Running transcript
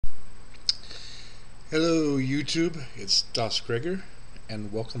Hello YouTube, it's DasGregor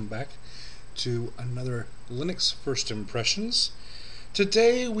and welcome back to another Linux First Impressions.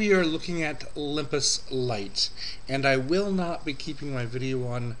 Today we are looking at Linpus Lite, and I will not be keeping my video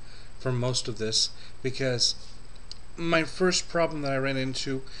on for most of this because my first problem that I ran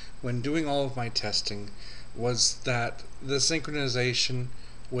into when doing all of my testing was that the synchronization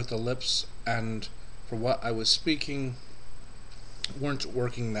with the lips and for what I was speaking weren't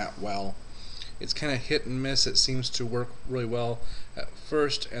working that well. It's kind of hit and miss. It seems to work really well at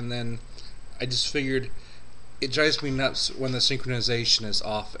first, and then I just figured it drives me nuts when the synchronization is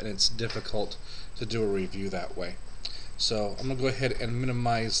off and it's difficult to do a review that way. So I'm going to go ahead and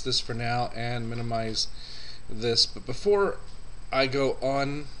minimize this for now and minimize this. But before I go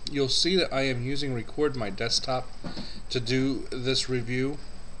on, you'll see that I am using Record My Desktop to do this review.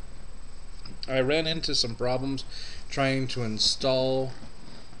 I ran into some problems trying to install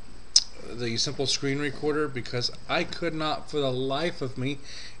the simple screen recorder because I could not for the life of me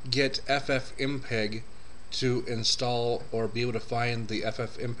get FFMPEG to install or be able to find the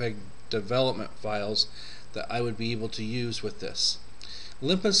FFMPEG development files that I would be able to use with this.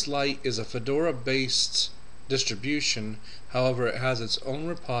 Linpus Lite is a Fedora based distribution, however it has its own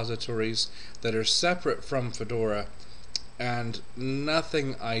repositories that are separate from Fedora, and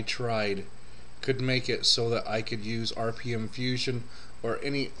nothing I tried could make it so that I could use RPM Fusion or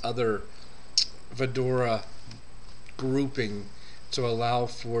any other Fedora grouping to allow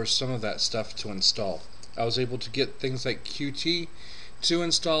for some of that stuff to install. I was able to get things like Qt to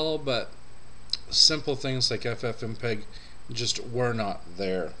install, but simple things like FFmpeg just were not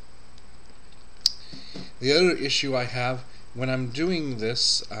there. The other issue I have when I'm doing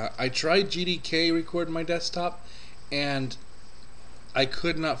this, I tried GDK Record My Desktop, and I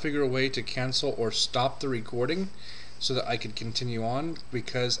could not figure a way to cancel or stop the recording so that I could continue on,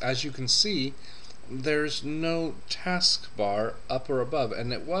 because as you can see there's no taskbar up or above,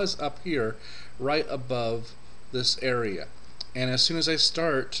 and it was up here right above this area, and as soon as I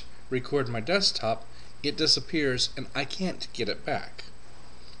start Record My Desktop it disappears and I can't get it back.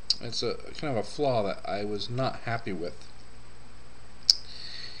 It's a kind of a flaw that I was not happy with.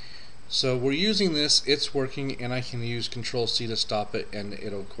 So we're using this, it's working, and I can use Control-C to stop it, and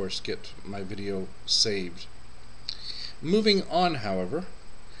it'll of course get my video saved. Moving on, however,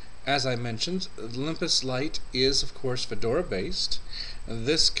 as I mentioned, Linpus Lite is of course Fedora based.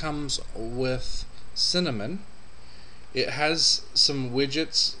 This comes with Cinnamon. It has some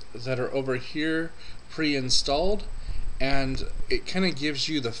widgets that are over here pre-installed, and it kind of gives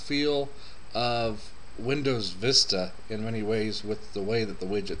you the feel of Windows Vista in many ways with the way that the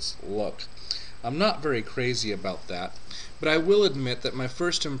widgets look. I'm not very crazy about that, but I will admit that my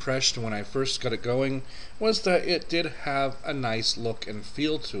first impression when I first got it going was that it did have a nice look and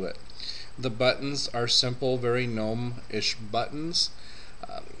feel to it. The buttons are simple, very GNOME-ish buttons.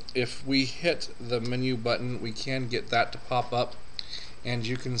 If we hit the menu button, we can get that to pop up, and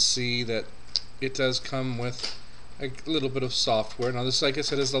you can see that it does come with a little bit of software. Now this, like I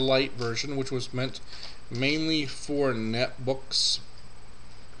said, is the Lite version, which was meant mainly for netbooks,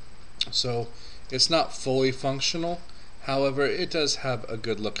 so it's not fully functional. However, it does have a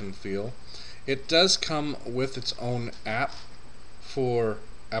good look and feel. It does come with its own app for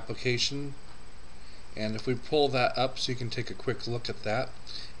application, and if we pull that up so you can take a quick look at that,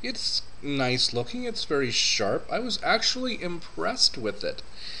 it's nice looking, it's very sharp. I was actually impressed with it.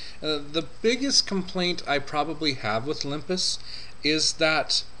 The biggest complaint I probably have with Linpus is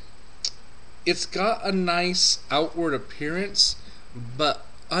that it's got a nice outward appearance, but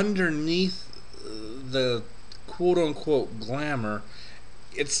underneath the quote-unquote glamour,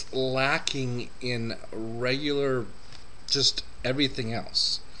 it's lacking in regular just everything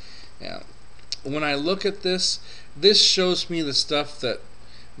else. Yeah. When I look at this, this shows me the stuff that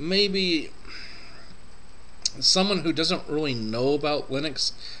maybe someone who doesn't really know about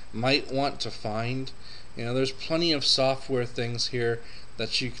Linux might want to find. You know, there's plenty of software things here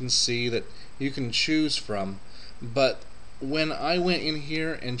that you can see that you can choose from, but when I went in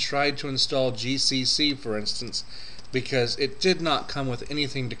here and tried to install GCC, for instance, because it did not come with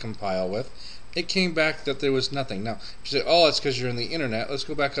anything to compile with, it came back that there was nothing. Now, you say, oh, it's because you're in the internet. Let's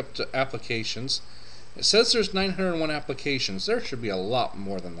go back up to applications. It says there's 901 applications. There should be a lot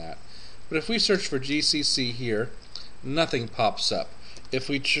more than that. But if we search for GCC here, nothing pops up. If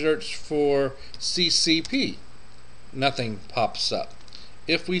we search for CCP, nothing pops up.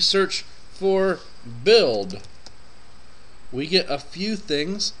 If we search for build, we get a few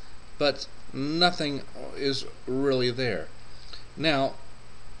things, but nothing is really there. Now,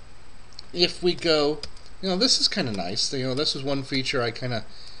 if we go, this is kind of nice. This is one feature I kind of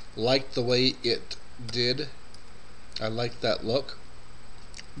liked the way it did. I like that look.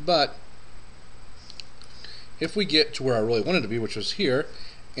 But if we get to where I really wanted to be, which was here,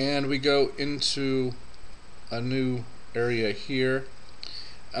 and we go into a new area here,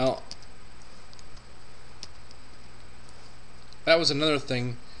 that was another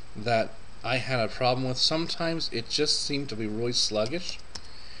thing that I had a problem with. Sometimes it just seemed to be really sluggish.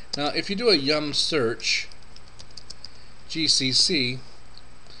 Now if you do a yum search GCC,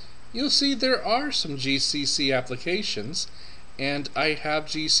 you'll see there are some GCC applications, and I have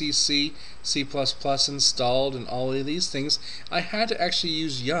GCC, C++ installed and all of these things. I had to actually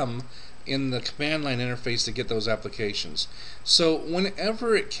use yum in the command line interface to get those applications. So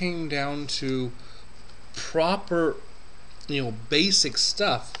whenever it came down to proper, basic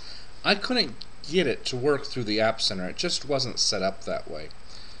stuff, I couldn't get it to work through the App Center. It just wasn't set up that way.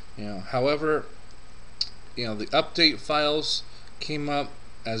 However, the update files came up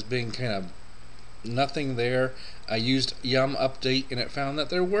as being kind of nothing there. I used yum update and it found that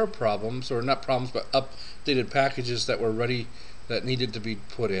there were problems, or not problems, but updated packages that were ready, that needed to be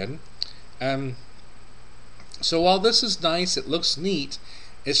put in. So while this is nice, it looks neat,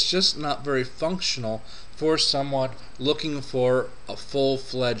 it's just not very functional for someone looking for a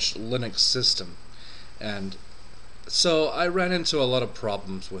full-fledged Linux system. And so I ran into a lot of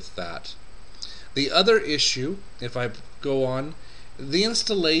problems with that. The other issue, if I go on, the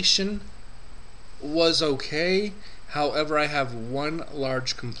installation was okay. However, I have one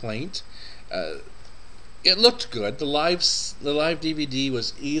large complaint. It looked good. The live DVD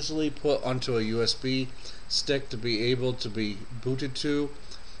was easily put onto a USB stick to be able to be booted to.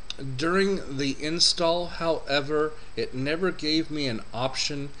 During the install, however, it never gave me an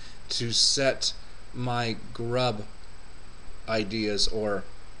option to set my grub ideas, or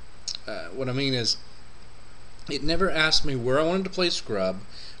what I mean is, it never asked me where I wanted to place grub,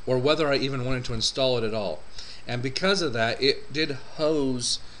 or whether I even wanted to install it at all. And because of that, it did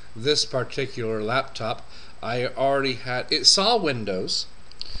hose this particular laptop. I already had, it saw Windows,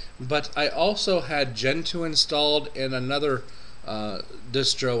 but I also had Gentoo installed and another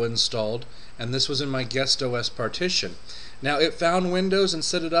distro installed, and this was in my guest OS partition. Now it found Windows and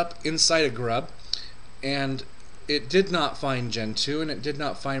set it up inside a grub, and it did not find Gentoo, and it did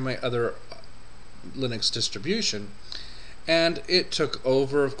not find my other Linux distribution, and it took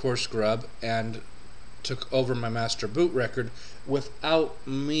over, of course, grub, and took over my master boot record without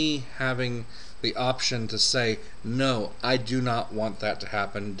me having the option to say, no, I do not want that to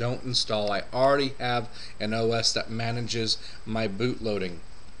happen, don't install. I already have an OS that manages my boot loading.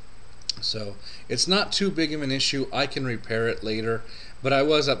 So it's not too big of an issue. I can repair it later, but I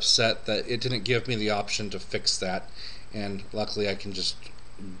was upset that it didn't give me the option to fix that, and luckily I can just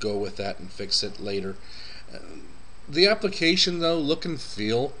go with that and fix it later. The application, though, look and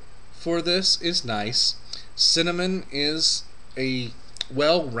feel for this is nice. Cinnamon is a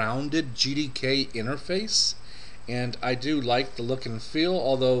well-rounded GDK interface, and I do like the look and feel,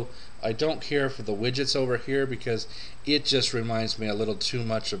 although I don't care for the widgets over here because it just reminds me a little too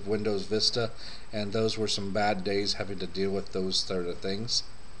much of Windows Vista, and those were some bad days having to deal with those sort of things.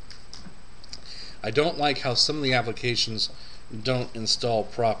 I don't like how some of the applications don't install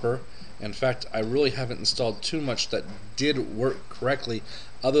proper. In fact, I really haven't installed too much that did work correctly,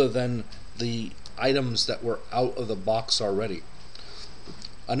 other than the items that were out of the box already.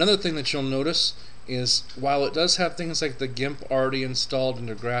 Another thing that you'll notice is, while it does have things like the GIMP already installed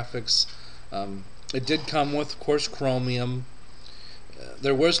into graphics, it did come with, of course, Chromium.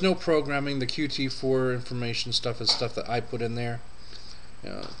 There was no programming. The Qt4 information stuff is stuff that I put in there.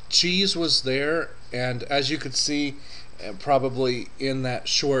 Cheese was there, and as you could see, probably in that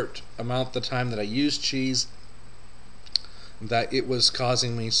short amount of the time that I used cheese, that it was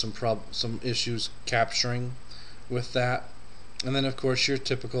causing me some issues capturing with that. And then, of course, your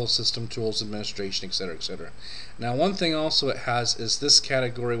typical system tools, administration, etc., etc. Now, one thing also it has is this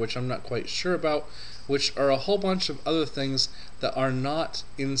category, which I'm not quite sure about, which are a whole bunch of other things that are not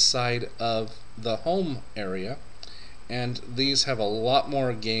inside of the home area. And these have a lot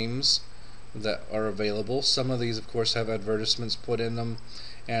more games that are available. Some of these, of course, have advertisements put in them,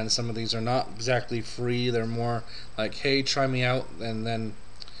 and some of these are not exactly free. They're more like, hey, try me out, and then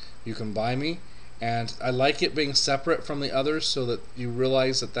you can buy me. And I like it being separate from the others so that you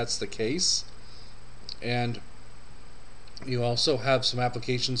realize that that's the case. And you also have some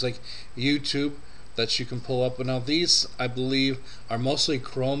applications like YouTube that you can pull up. Now these, I believe, are mostly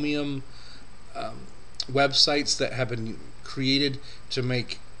Chromium websites that have been created to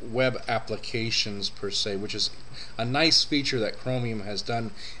make web applications per se, which is a nice feature that Chromium has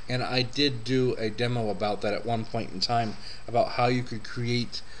done, and I did do a demo about that at one point in time, about how you could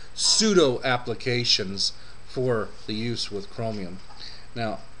create pseudo applications for the use with Chromium.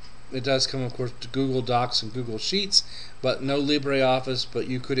 Now, it does come, of course, to Google Docs and Google Sheets, but no LibreOffice, but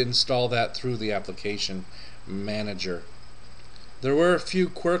you could install that through the application manager. There were a few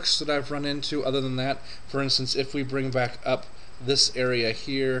quirks that I've run into other than that. For instance, if we bring back up this area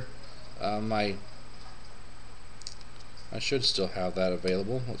here, I should still have that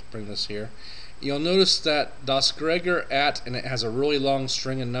available. Let's bring this here. You'll notice that DasGregor @ and it has a really long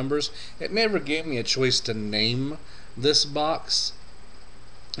string of numbers. It never gave me a choice to name this box,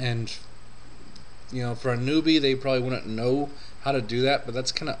 and you know, for a newbie they probably wouldn't know how to do that, but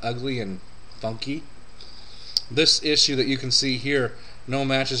that's kind of ugly and funky. This issue that you can see here, no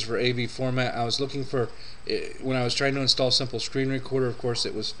matches for AV format. I was looking for it, when I was trying to install Simple Screen Recorder, of course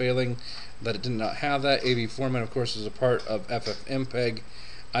it was failing, that it did not have that. AV format, of course, is a part of FFMPEG.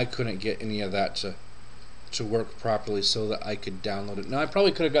 I couldn't get any of that to work properly so that I could download it. Now, I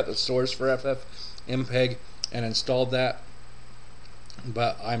probably could have got the source for FFMPEG and installed that,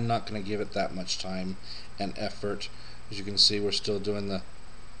 but I'm not going to give it that much time and effort. As you can see, we're still doing the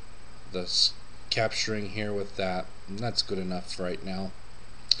capturing here with that, and that's good enough right now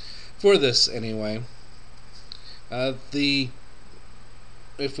for this anyway. If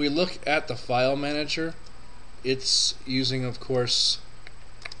we look at the file manager, it's using, of course,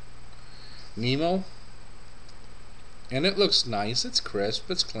 Nemo, and it looks nice. It's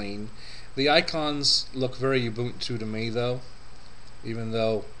crisp, it's clean. The icons look very Ubuntu to me though, even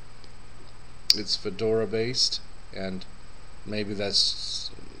though it's Fedora based, and maybe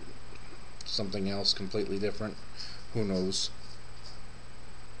that's something else completely different, who knows.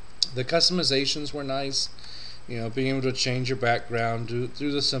 The customizations were nice, you know, being able to change your background,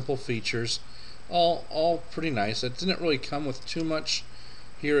 do the simple features, all pretty nice. It didn't really come with too much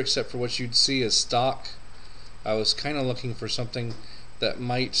here except for what you'd see as stock. I was kind of looking for something that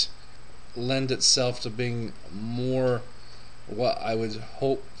might lend itself to being more what I would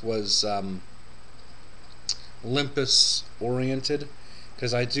hope was Linpus oriented,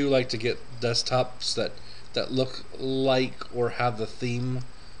 because I do like to get desktops that look like or have the theme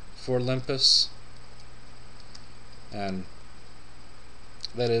for Linpus, and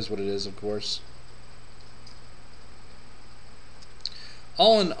that is what it is, of course.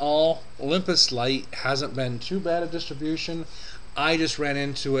 All in all, Linpus Lite hasn't been too bad a distribution. I just ran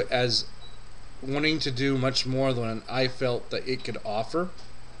into it as wanting to do much more than I felt that it could offer.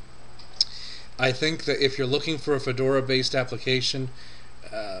 I think that if you're looking for a Fedora-based application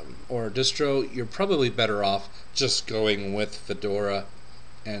or a distro, you're probably better off just going with Fedora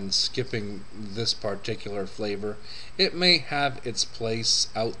and skipping this particular flavor. It may have its place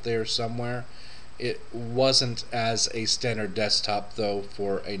out there somewhere. It wasn't as a standard desktop though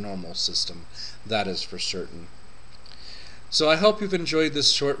for a normal system, that is for certain. So I hope you've enjoyed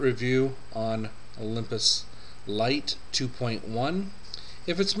this short review on Linpus Lite 2.1.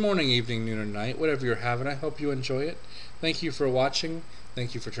 If it's morning, evening, noon, or night, whatever you're having, I hope you enjoy it. Thank you for watching,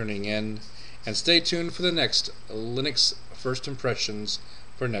 thank you for tuning in, and stay tuned for the next Linux First Impressions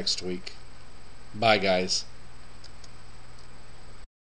for next week. Bye guys.